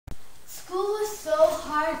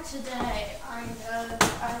tired today. I know,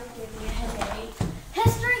 I gave me a headache.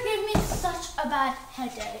 History gave me such a bad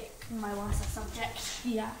headache. My worst subject.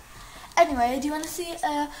 Yeah. Anyway, do you want to see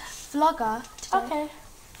a vlogger today? Okay.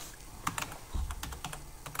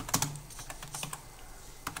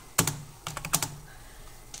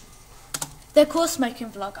 They're called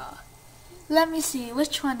Smoking Vlogger. Let me see,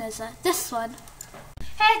 which one is it? This one.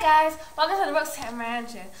 Hey guys, welcome to the Roxy and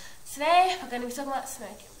Miranda. Today we're going to be talking about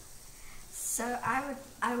smoking. So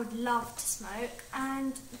I would love to smoke,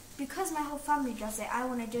 and because my whole family does it, I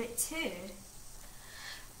want to do it too.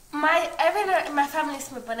 Everyone in my family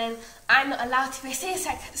smoke, but then I'm not allowed to. They say it's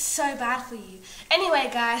like so bad for you. Anyway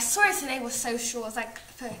guys, sorry today was so short, it was like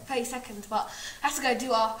 30 seconds, but I have to go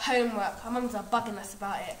do our homework. Our mums are bugging us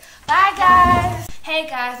about it. Bye guys! Hey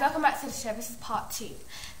guys, welcome back to the show. This is part 2.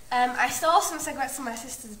 I stole some cigarettes from my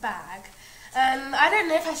sister's bag. I don't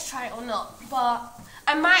know if I should try it or not, but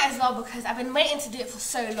I might as well because I've been waiting to do it for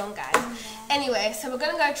so long, guys. Yeah. Anyway, so we're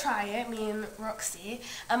going to go try it, me and Roxy,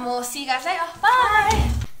 and we'll see you guys later.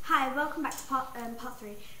 Bye! Hi, welcome back to part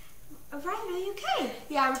 3. Ryan, are you okay?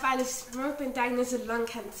 Yeah, I'm fine. I've been diagnosed with lung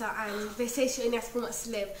cancer, and they say she only has 4 months to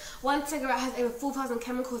live. One cigarette has over 4,000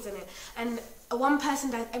 chemicals in it, and one person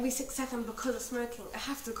dies every 6 seconds because of smoking. I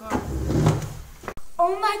have to go.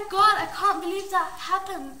 Oh my god, I can't believe that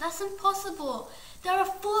happened. That's impossible. There are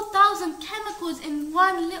 4,000 chemicals in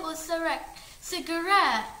one little cigarette.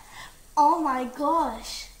 Oh my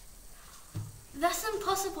gosh. That's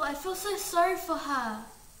impossible. I feel so sorry for her.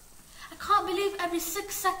 I can't believe every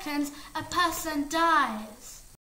 6 seconds a person dies.